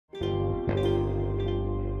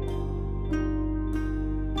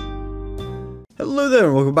Hello there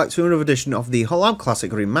and welcome back to another edition of the Hot Lab Classic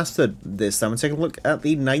Remastered. This time we're taking a look at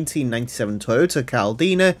the 1997 Toyota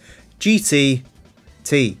Caldina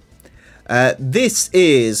GT-T. This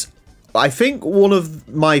is, I think, one of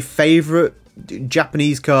my favourite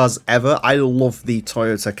Japanese cars ever. I love the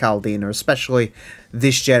Toyota Caldina, especially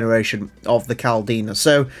this generation of the Caldina.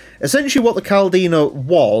 So essentially what the Caldina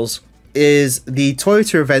was is the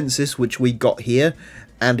Toyota Avensis, which we got here,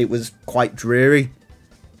 and it was quite dreary.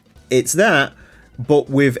 It's that, but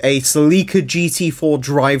with a sleeker GT4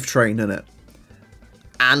 drivetrain in it.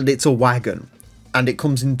 And it's a wagon. And it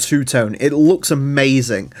comes in two-tone. It looks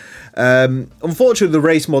amazing. Unfortunately, the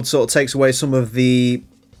race mod sort of takes away some of the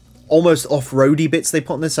almost off-roady bits they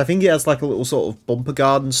put on this. I think it has like a little sort of bumper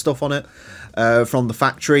guard and stuff on it from the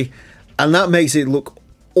factory. And that makes it look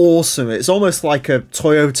awesome. It's almost like a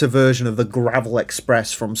Toyota version of the Gravel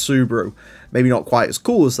Express from Subaru. Maybe not quite as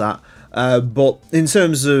cool as that. But in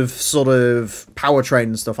terms of sort of powertrain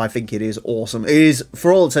and stuff, I think it is awesome. It is,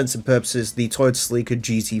 for all intents and purposes, the Toyota Sleeker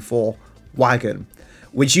GT4 wagon,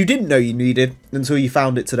 which you didn't know you needed until you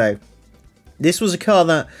found it today. This was a car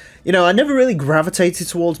that, you know, I never really gravitated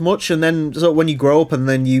towards much, and then so when you grow up and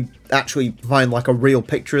then you actually find like a real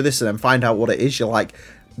picture of this and then find out what it is, you're like,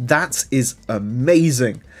 that is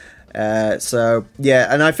amazing. So yeah,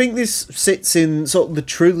 and I think this sits in sort of the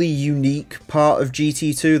truly unique part of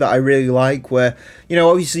GT2 that I really like, where, you know,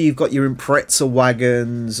 obviously you've got your Impreza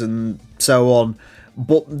wagons and so on,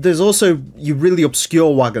 but there's also your really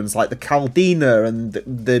obscure wagons like the Caldina and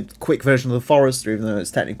the quick version of the Forester, even though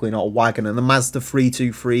it's technically not a wagon, and the Mazda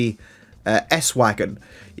 323 S-Wagon.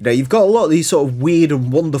 You know, you've got a lot of these sort of weird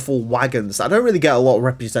and wonderful wagons that don't really get a lot of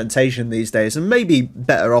representation these days, and maybe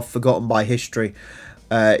better off forgotten by history.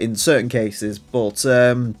 In certain cases, but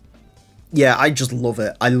yeah, I just love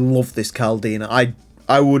it. I love this Caldina.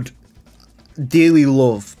 I would dearly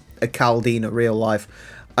love a Caldina real life.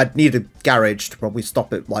 I'd need a garage to probably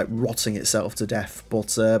stop it like rotting itself to death,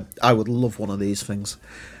 but I would love one of these things.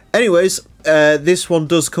 Anyways, this one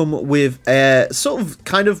does come with a sort of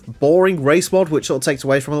kind of boring race mod, which sort of takes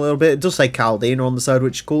away from it a little bit. It does say Caldina on the side,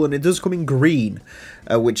 which is cool, and it does come in green,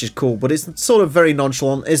 which is cool, but it's sort of very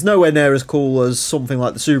nonchalant. It's nowhere near as cool as something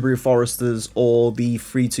like the Subaru Foresters or the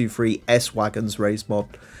 323 S-Wagons race mod,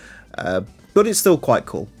 but it's still quite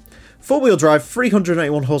cool. Four-wheel drive,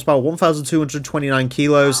 381 horsepower, 1,229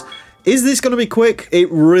 kilos. Is this going to be quick? It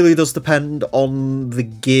really does depend on the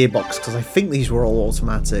gearbox, because I think these were all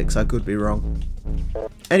automatics. I could be wrong.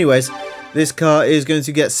 Anyways, this car is going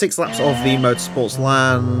to get 6 laps of the Motorsports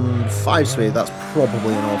Land 5-speed. That's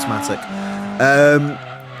probably an automatic.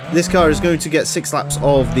 This car is going to get 6 laps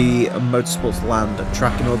of the Motorsports Land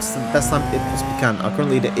track in order to the best time it possibly can. Our current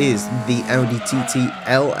leader is the Audi TT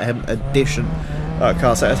LM Edition.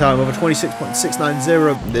 Car set a time of a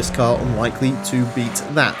 26.690. This car unlikely to beat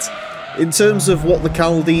that. In terms of what the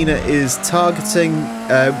Caldina is targeting,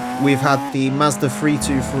 we've had the Mazda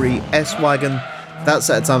 323 S-Wagon. That's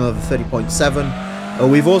at a time of a 30.7.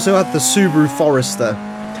 We've also had the Subaru Forester,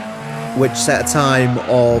 which set a time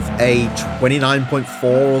of a 29.4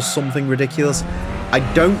 or something ridiculous. I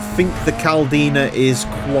don't think the Caldina is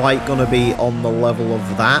quite going to be on the level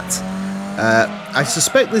of that. I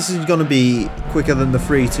suspect this is going to be quicker than the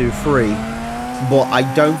 323, but I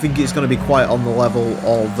don't think it's going to be quite on the level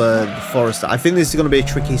of the Forester. I think this is going to be a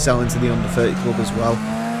tricky sell into the under 30 club as well.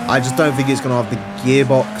 I just don't think it's going to have the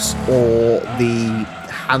gearbox or the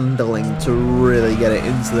handling to really get it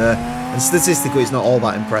into there. And statistically, it's not all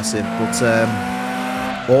that impressive, but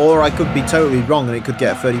or I could be totally wrong and it could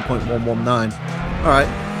get 30.119. Alright,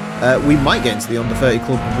 we might get into the under 30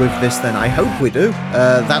 club with this then. I hope we do.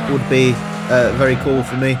 That would be very cool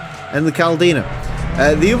for me. And the Caldina.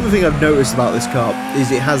 The other thing I've noticed about this car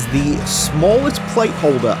is it has the smallest plate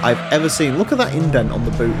holder I've ever seen. Look at that indent on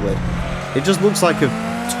the boot lid. It just looks like a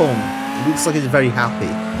tongue. It looks like it's very happy.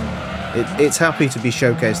 It's happy to be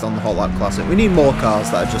showcased on the Hot Lap Classic. We need more cars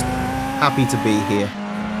that are just happy to be here.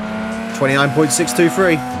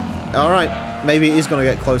 29.623. Alright, maybe it is going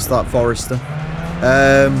to get close to that Forester.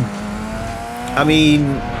 I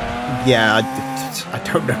mean, yeah, I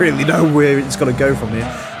don't really know where it's going to go from here.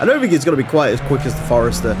 I don't think it's going to be quite as quick as the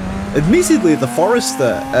Forester. Admittedly, the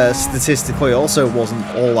Forester statistically also wasn't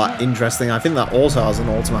all that interesting. I think that also has an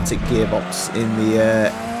automatic gearbox in the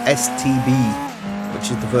STB, which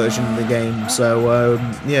is the version of the game. So,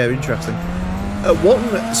 yeah, interesting.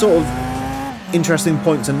 One sort of interesting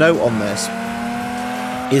point to note on this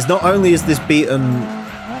is not only is this beaten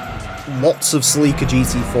lots of sleeker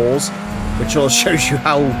GT4s, which all shows you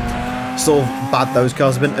how sort of bad those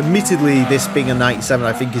cars have been. Admittedly, this being a 97,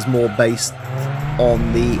 I think is more based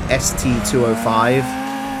on the ST205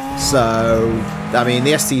 So, I mean,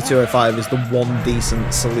 the ST205 is the one decent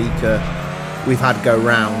Celica we've had go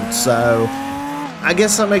round, so I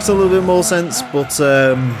guess that makes a little bit more sense, but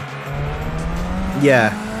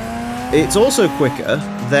yeah. It's also quicker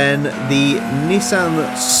than the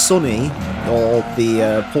Nissan Sunny, or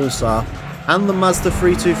the Pulsar, and the Mazda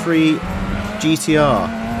 323 GTR.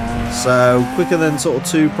 So, quicker than sort of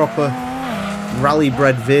two proper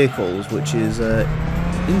rally-bred vehicles, which is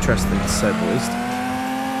interesting to say the least.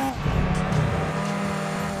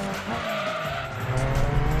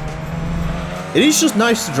 It is just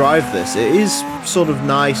nice to drive this. It is sort of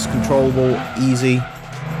nice, controllable, easy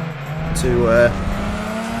to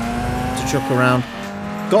chuck around.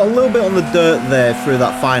 Got a little bit on the dirt there through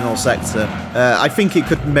that final sector. I think it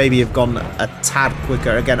could maybe have gone a tad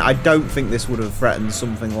quicker. Again, I don't think this would have threatened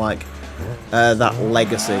something like that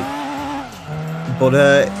Legacy. But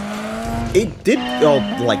it did... Oh,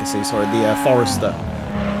 Legacy, sorry, the Forester.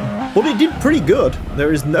 But it did pretty good.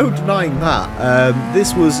 There is no denying that.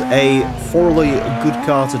 This was a thoroughly good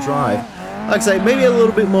car to drive. Like I say, maybe a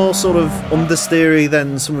little bit more sort of understeery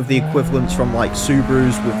than some of the equivalents from like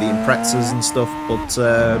Subarus with the Imprezas and stuff. But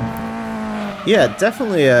yeah,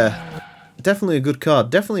 definitely a good car.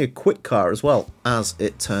 Definitely a quick car as well, as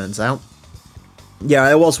it turns out. Yeah,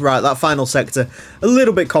 I was right. That final sector, a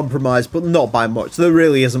little bit compromised, but not by much. There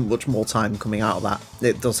really isn't much more time coming out of that.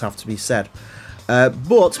 It does have to be said.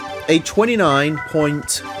 But a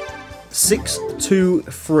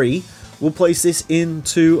 29.623 will place this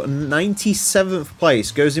into 97th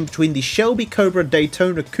place. Goes in between the Shelby Cobra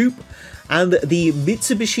Daytona Coupe and the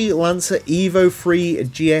Mitsubishi Lancer Evo 3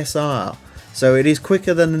 GSR. So it is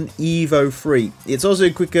quicker than an Evo 3. It's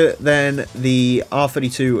also quicker than the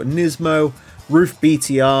R32 Nismo, Roof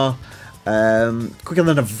BTR, quicker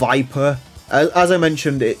than a Viper. As I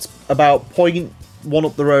mentioned, it's about 0.1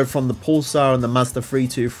 up the road from the Pulsar and the Mazda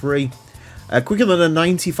 323. Quicker than a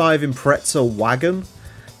 95 Impreza wagon.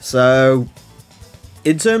 So,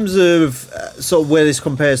 in terms of sort of where this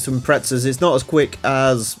compares to Imprezas, it's not as quick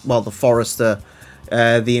as, well, the Forester,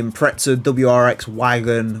 the Impreza WRX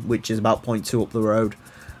wagon, which is about 0.2 up the road.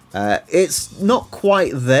 It's not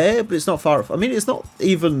quite there, but it's not far off. I mean, it's not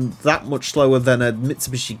even that much slower than a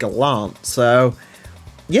Mitsubishi Galant, so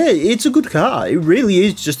yeah, it's a good car. It really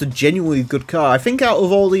is just a genuinely good car. I think out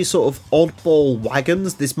of all these sort of oddball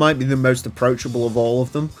wagons, this might be the most approachable of all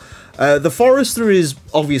of them. The Forester is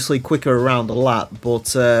obviously quicker around a lot, but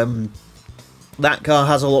that car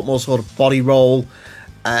has a lot more sort of body roll.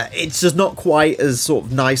 It's just not quite as sort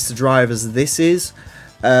of nice to drive as this is.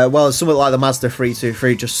 Well, something like the Mazda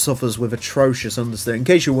 323 just suffers with atrocious understeer. In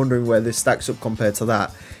case you're wondering where this stacks up compared to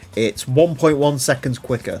that, it's 1.1 seconds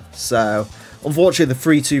quicker. So, unfortunately, the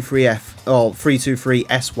 323F or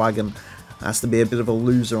 323S wagon has to be a bit of a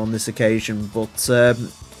loser on this occasion. But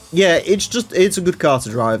yeah, it's a good car to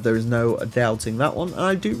drive. There is no doubting that one, and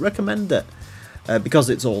I do recommend it because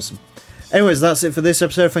it's awesome. Anyways, that's it for this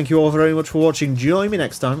episode. Thank you all very much for watching. Join me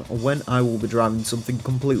next time when I will be driving something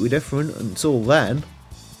completely different. Until then,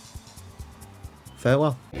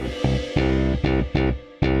 farewell.